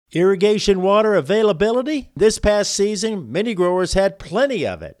Irrigation water availability? This past season, many growers had plenty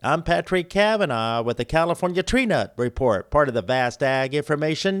of it. I'm Patrick Cavanaugh with the California Tree Nut Report, part of the Vast Ag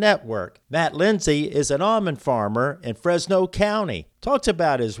Information Network. Matt Lindsay is an almond farmer in Fresno County. Talks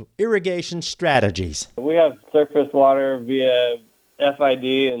about his irrigation strategies. We have surface water via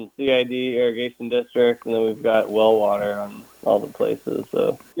FID and CID irrigation districts, and then we've got well water on all the places.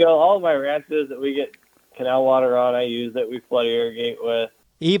 So, all of my ranches that we get canal water on, I use it. We flood irrigate with.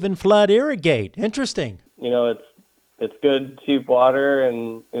 Even flood irrigate. Interesting. It's good, cheap water,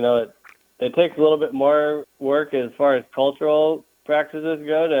 and, it takes a little bit more work as far as cultural practices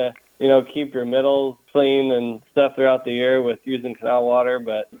go to, keep your middles clean and stuff throughout the year with using canal water,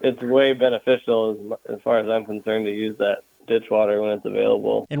 but it's way beneficial as far as I'm concerned to use that ditch water when it's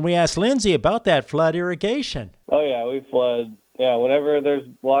available. And we asked Lindsay about that flood irrigation. Oh, yeah, we flood. Yeah, whenever there's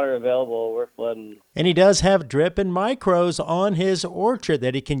water available, we're flooding. And he does have drip and micros on his orchard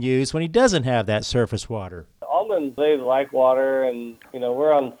that he can use when he doesn't have that surface water. Almonds, they like water, and,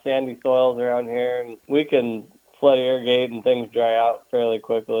 we're on sandy soils around here, and we can flood irrigate and things dry out fairly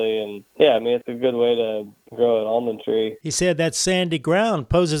quickly. And, it's a good way to grow an almond tree. He said that sandy ground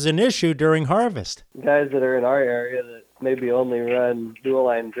poses an issue during harvest. Guys that are in our area that maybe only run dual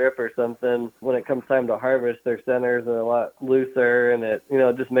line drip or something, when it comes time to harvest, their centers are a lot looser, and it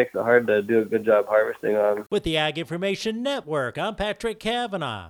just makes it hard to do a good job harvesting on. With the Ag Information Network, I'm Patrick Cavanaugh.